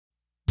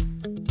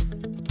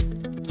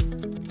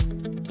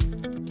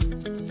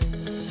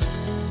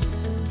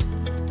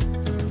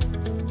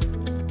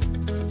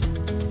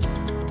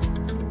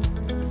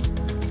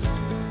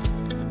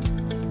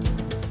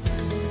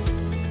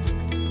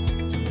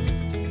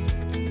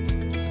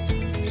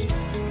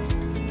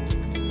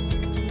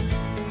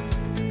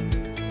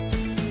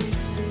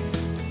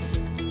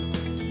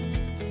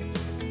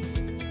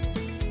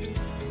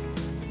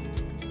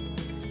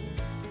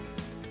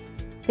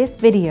This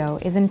video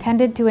is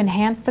intended to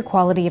enhance the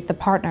quality of the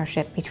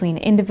partnership between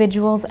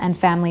individuals and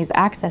families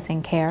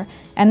accessing care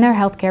and their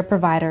healthcare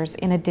providers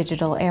in a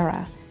digital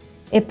era.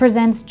 It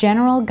presents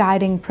general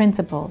guiding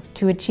principles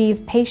to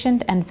achieve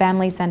patient and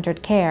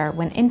family-centered care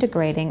when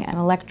integrating an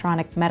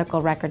electronic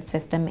medical record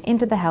system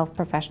into the health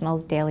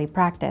professional's daily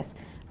practice,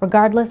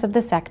 regardless of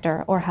the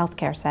sector or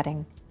healthcare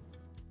setting.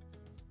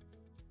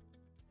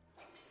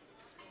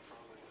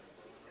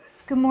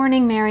 Good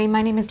morning, Mary.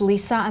 My name is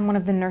Lisa. I'm one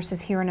of the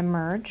nurses here in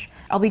Emerge.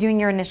 I'll be doing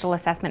your initial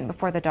assessment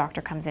before the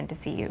doctor comes in to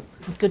see you.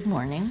 Good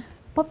morning.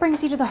 What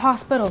brings you to the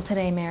hospital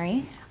today,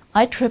 Mary?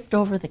 I tripped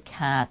over the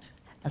cat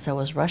as I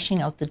was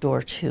rushing out the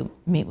door to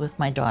meet with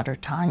my daughter,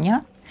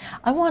 Tanya.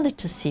 I wanted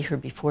to see her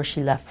before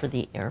she left for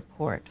the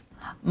airport.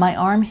 My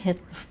arm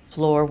hit the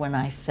floor when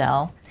I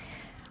fell.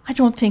 I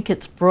don't think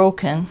it's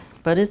broken,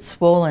 but it's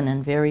swollen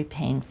and very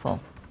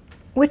painful.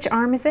 Which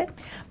arm is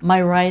it? My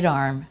right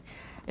arm.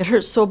 It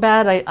hurt so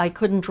bad I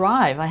couldn't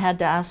drive. I had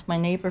to ask my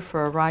neighbor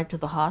for a ride to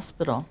the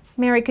hospital.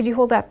 Mary, could you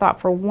hold that thought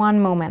for one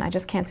moment? I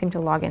just can't seem to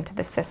log into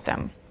the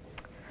system.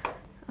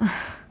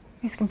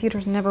 These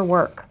computers never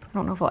work. I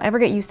don't know if I'll ever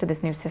get used to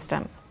this new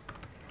system.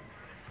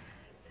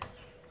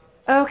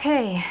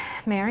 Okay,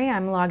 Mary,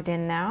 I'm logged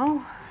in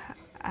now.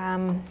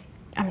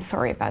 I'm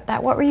sorry about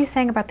that. What were you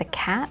saying about the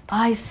cat?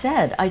 I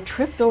said I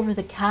tripped over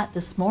the cat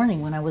this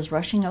morning when I was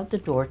rushing out the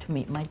door to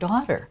meet my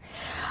daughter.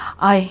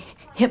 I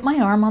hit my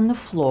arm on the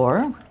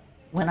floor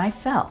when I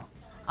fell.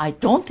 I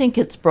don't think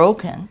it's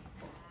broken,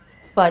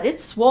 but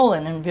it's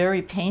swollen and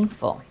very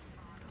painful.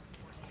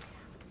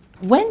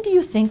 When do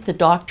you think the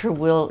doctor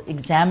will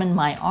examine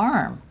my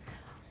arm?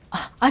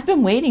 I've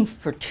been waiting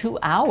for 2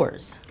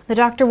 hours. The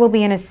doctor will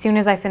be in as soon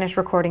as I finish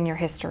recording your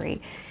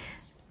history.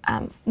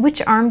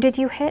 Which arm did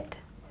you hit?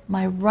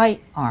 My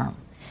right arm.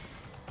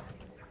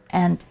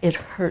 And it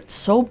hurt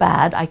so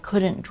bad I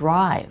couldn't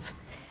drive.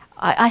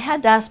 I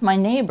had to ask my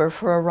neighbor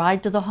for a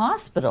ride to the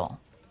hospital.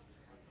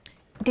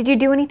 Did you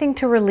do anything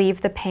to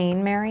relieve the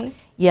pain, Mary?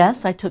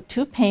 Yes, I took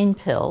 2 pain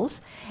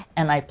pills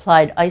and I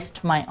applied ice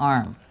to my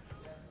arm.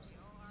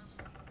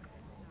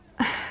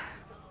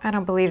 I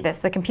don't believe this.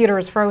 The computer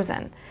is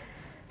frozen.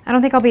 I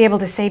don't think I'll be able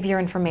to save your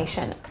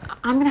information.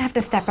 I'm going to have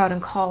to step out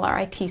and call our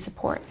IT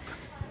support.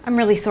 I'm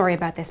really sorry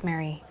about this,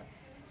 Mary.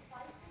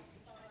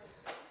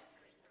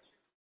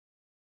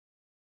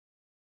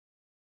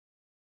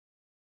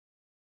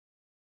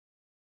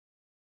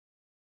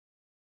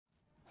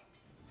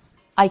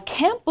 I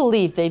can't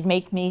believe they'd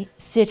make me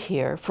sit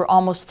here for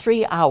almost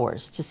 3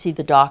 hours to see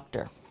the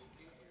doctor.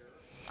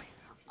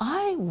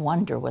 I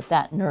wonder what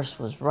that nurse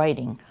was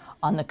writing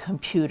on the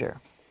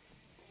computer.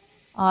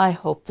 I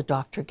hope the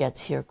doctor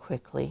gets here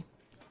quickly.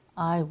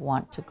 I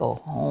want to go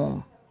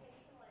home.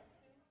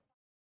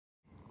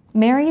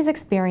 Mary's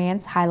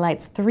experience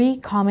highlights 3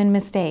 common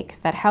mistakes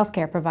that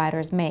healthcare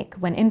providers make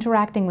when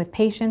interacting with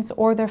patients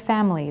or their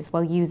families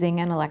while using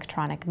an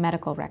electronic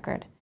medical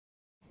record.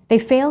 They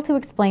fail to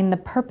explain the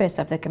purpose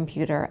of the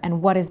computer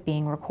and what is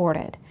being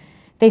recorded.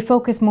 They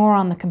focus more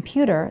on the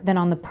computer than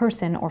on the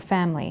person or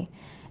family,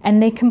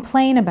 and they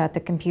complain about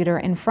the computer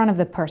in front of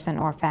the person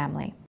or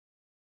family.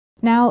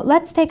 Now,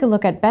 let's take a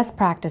look at best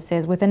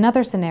practices with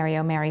another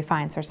scenario Mary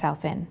finds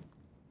herself in.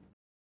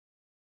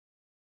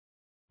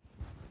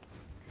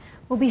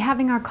 We'll be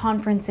having our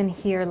conference in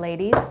here,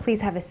 ladies.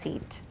 Please have a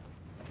seat.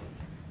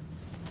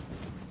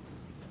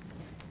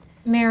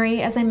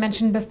 Mary, as I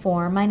mentioned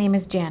before, my name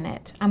is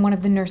Janet. I'm one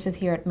of the nurses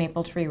here at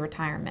Maple Tree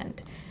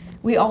Retirement.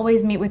 We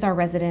always meet with our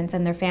residents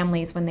and their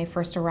families when they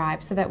first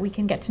arrive so that we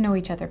can get to know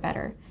each other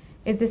better.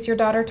 Is this your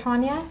daughter,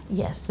 Tanya?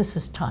 Yes, this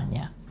is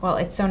Tanya. Well,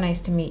 it's so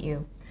nice to meet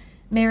you.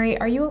 Mary,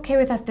 are you okay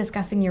with us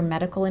discussing your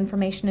medical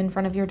information in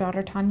front of your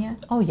daughter, Tanya?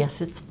 Oh,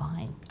 yes, it's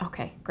fine.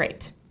 Okay,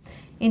 great.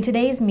 In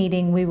today's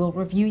meeting, we will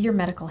review your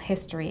medical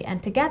history,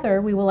 and together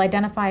we will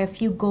identify a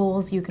few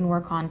goals you can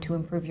work on to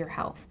improve your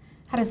health.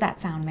 How does that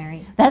sound,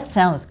 Mary? That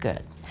sounds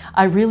good.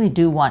 I really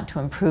do want to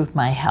improve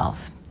my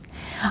health.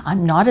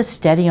 I'm not as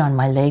steady on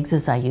my legs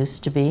as I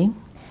used to be.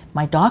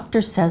 My doctor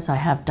says I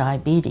have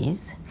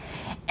diabetes,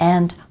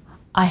 and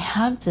I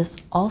have this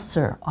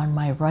ulcer on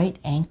my right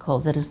ankle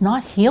that is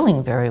not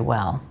healing very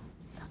well.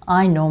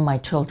 I know my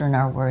children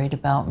are worried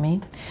about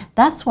me.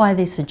 That's why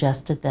they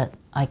suggested that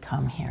I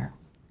come here.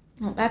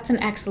 Well, that's an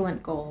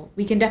excellent goal.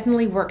 We can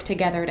definitely work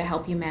together to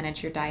help you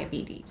manage your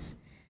diabetes.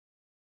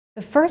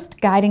 The first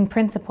guiding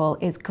principle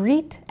is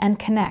greet and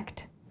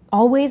connect.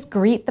 Always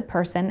greet the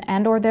person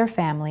and/or their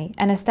family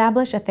and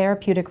establish a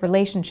therapeutic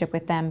relationship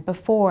with them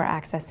before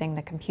accessing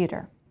the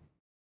computer.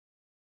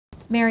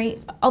 Mary,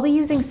 I'll be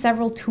using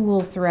several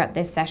tools throughout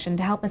this session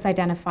to help us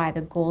identify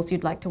the goals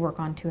you'd like to work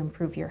on to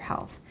improve your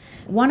health.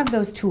 One of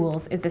those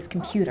tools is this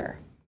computer.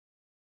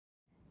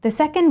 The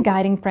second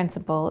guiding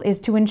principle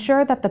is to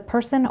ensure that the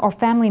person or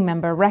family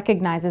member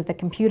recognizes the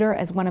computer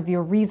as one of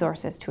your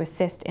resources to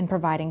assist in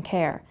providing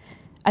care.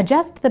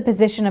 Adjust the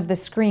position of the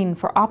screen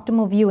for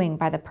optimal viewing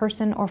by the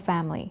person or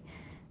family.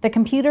 The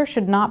computer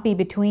should not be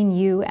between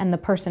you and the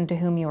person to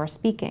whom you are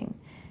speaking.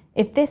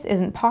 If this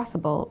isn't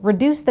possible,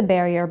 reduce the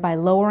barrier by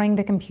lowering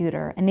the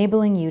computer,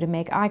 enabling you to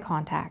make eye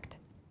contact.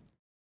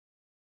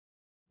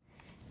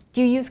 Do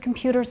you use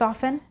computers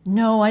often?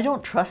 No, I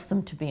don't trust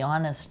them, to be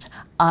honest.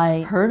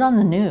 I heard on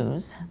the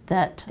news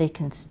that they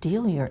can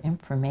steal your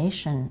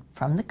information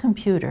from the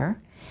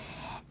computer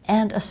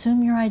and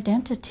assume your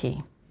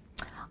identity.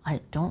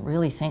 I don't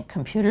really think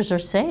computers are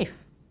safe.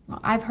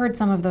 Well, I've heard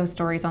some of those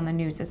stories on the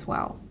news as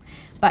well.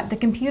 But the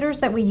computers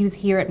that we use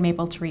here at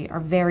Mapletree are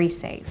very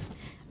safe.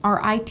 Our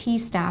IT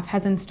staff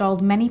has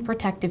installed many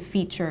protective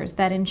features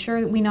that ensure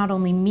that we not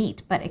only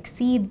meet but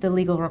exceed the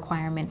legal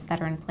requirements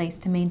that are in place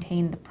to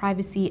maintain the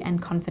privacy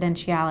and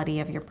confidentiality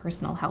of your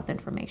personal health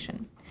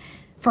information.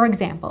 For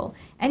example,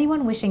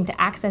 anyone wishing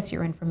to access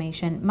your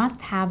information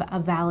must have a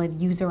valid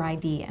user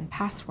ID and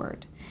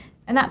password.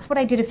 And that's what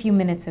I did a few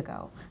minutes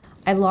ago.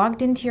 I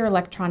logged into your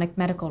electronic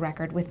medical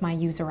record with my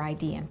user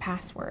ID and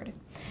password.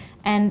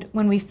 And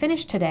when we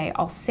finish today,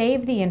 I'll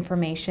save the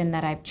information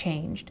that I've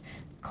changed,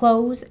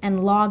 close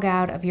and log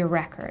out of your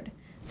record.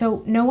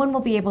 So no one will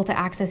be able to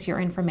access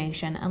your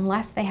information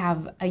unless they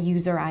have a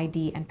user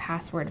ID and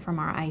password from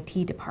our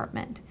IT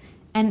department.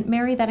 And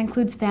Mary, that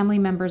includes family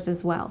members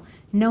as well.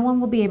 No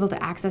one will be able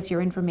to access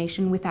your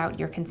information without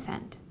your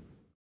consent.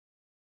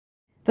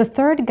 The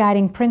third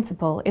guiding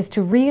principle is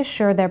to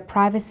reassure their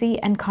privacy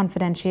and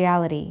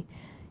confidentiality.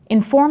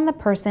 Inform the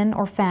person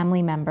or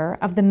family member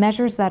of the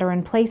measures that are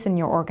in place in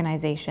your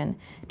organization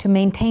to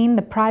maintain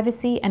the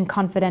privacy and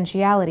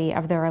confidentiality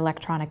of their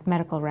electronic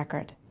medical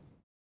record.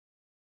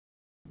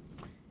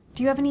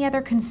 Do you have any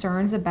other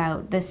concerns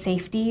about the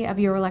safety of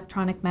your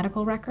electronic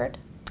medical record?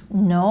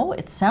 No,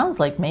 it sounds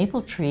like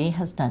Mapletree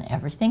has done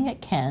everything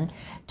it can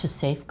to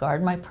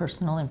safeguard my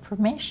personal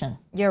information.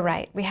 You're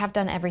right. We have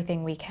done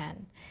everything we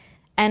can.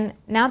 And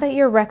now that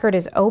your record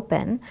is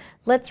open,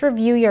 let's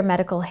review your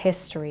medical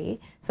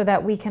history so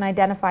that we can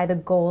identify the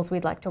goals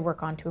we'd like to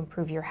work on to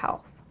improve your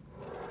health.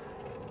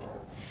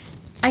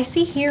 I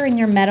see here in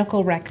your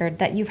medical record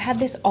that you've had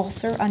this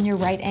ulcer on your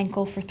right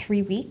ankle for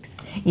 3 weeks.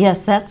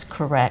 Yes, that's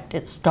correct.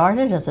 It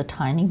started as a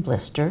tiny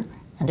blister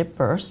and it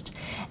burst,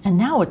 and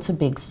now it's a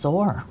big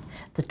sore.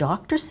 The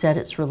doctor said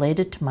it's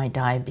related to my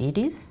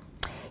diabetes.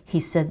 He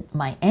said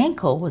my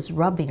ankle was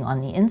rubbing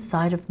on the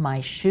inside of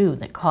my shoe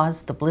that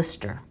caused the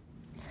blister.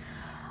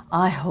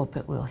 I hope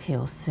it will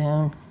heal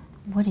soon.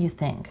 What do you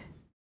think?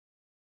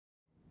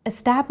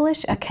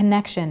 Establish a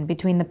connection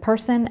between the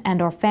person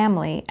and/or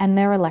family and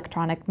their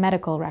electronic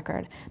medical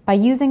record by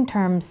using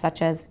terms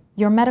such as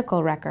your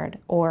medical record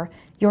or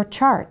your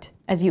chart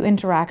as you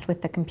interact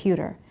with the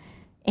computer.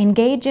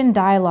 Engage in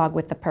dialogue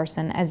with the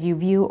person as you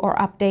view or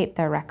update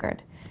their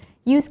record.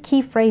 Use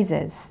key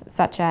phrases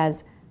such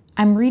as,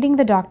 "I'm reading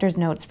the doctor's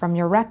notes from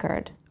your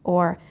record,"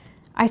 or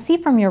 "I see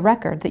from your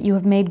record that you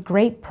have made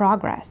great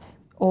progress,"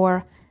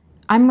 or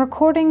 "I'm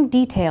recording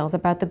details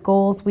about the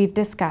goals we've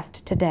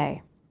discussed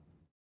today."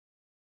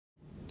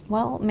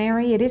 Well,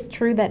 Mary, it is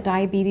true that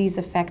diabetes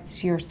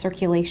affects your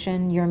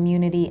circulation, your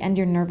immunity, and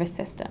your nervous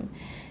system.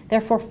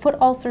 Therefore, foot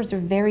ulcers are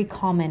very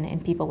common in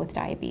people with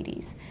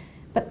diabetes.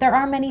 But there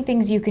are many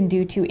things you can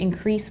do to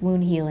increase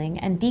wound healing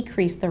and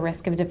decrease the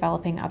risk of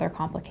developing other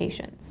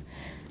complications.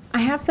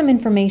 I have some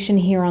information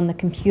here on the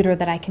computer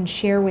that I can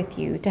share with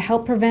you to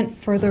help prevent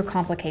further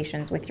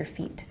complications with your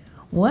feet.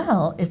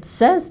 Well, it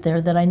says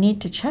there that I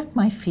need to check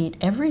my feet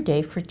every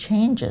day for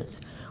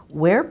changes,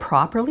 wear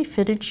properly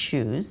fitted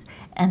shoes,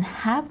 and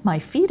have my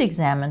feet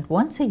examined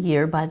once a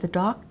year by the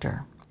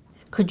doctor.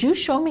 Could you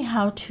show me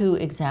how to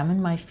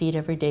examine my feet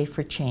every day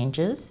for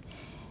changes?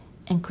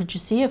 And could you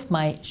see if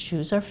my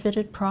shoes are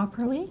fitted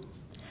properly?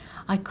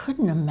 I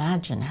couldn't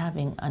imagine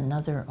having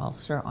another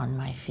ulcer on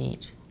my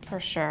feet. For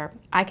sure.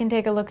 I can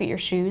take a look at your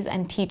shoes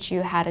and teach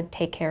you how to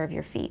take care of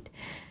your feet.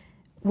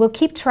 We'll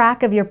keep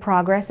track of your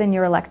progress in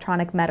your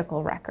electronic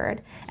medical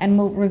record, and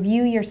we'll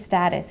review your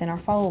status in our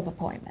follow-up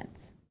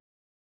appointments.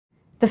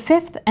 The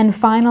fifth and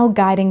final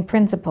guiding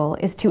principle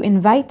is to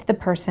invite the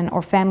person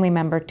or family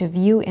member to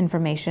view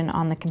information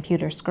on the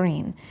computer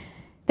screen.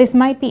 This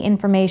might be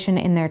information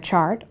in their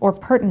chart or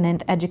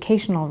pertinent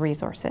educational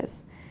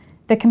resources.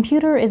 The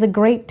computer is a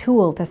great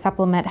tool to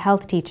supplement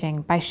health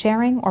teaching by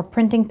sharing or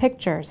printing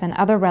pictures and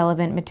other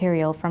relevant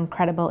material from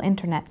credible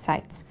internet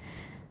sites.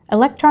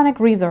 Electronic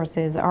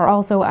resources are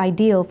also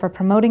ideal for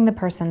promoting the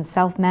person's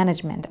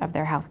self-management of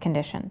their health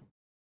condition.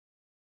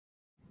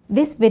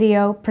 This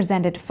video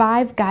presented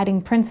 5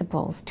 guiding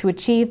principles to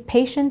achieve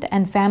patient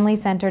and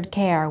family-centered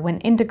care when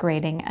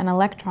integrating an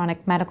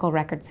electronic medical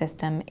record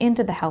system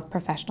into the health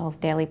professional's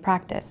daily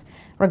practice,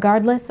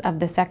 regardless of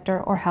the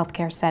sector or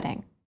healthcare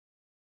setting.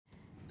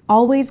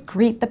 Always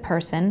greet the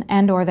person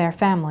and/or their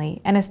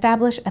family and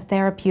establish a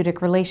therapeutic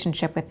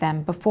relationship with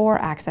them before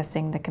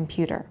accessing the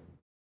computer.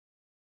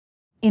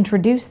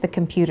 Introduce the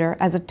computer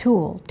as a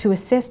tool to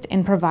assist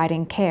in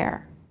providing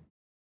care.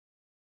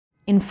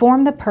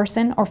 Inform the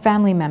person or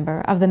family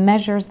member of the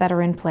measures that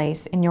are in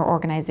place in your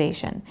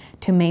organization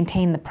to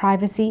maintain the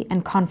privacy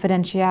and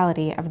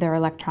confidentiality of their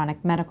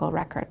electronic medical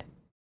record.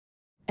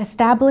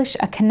 Establish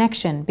a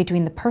connection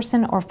between the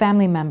person or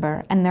family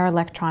member and their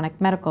electronic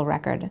medical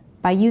record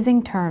by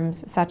using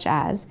terms such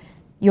as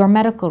your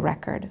medical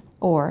record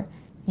or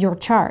your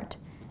chart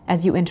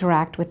as you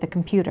interact with the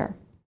computer.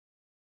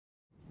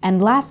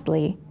 And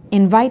lastly,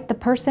 invite the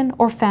person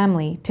or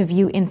family to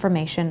view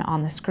information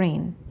on the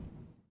screen.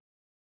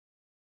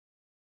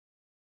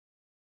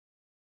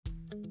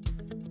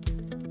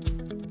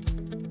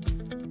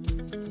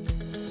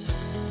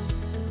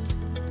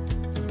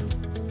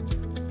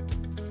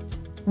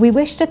 We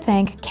wish to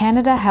thank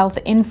Canada Health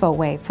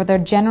Infoway for their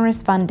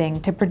generous funding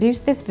to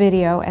produce this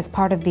video as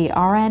part of the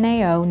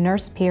RNAO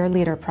Nurse Peer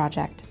Leader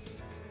Project.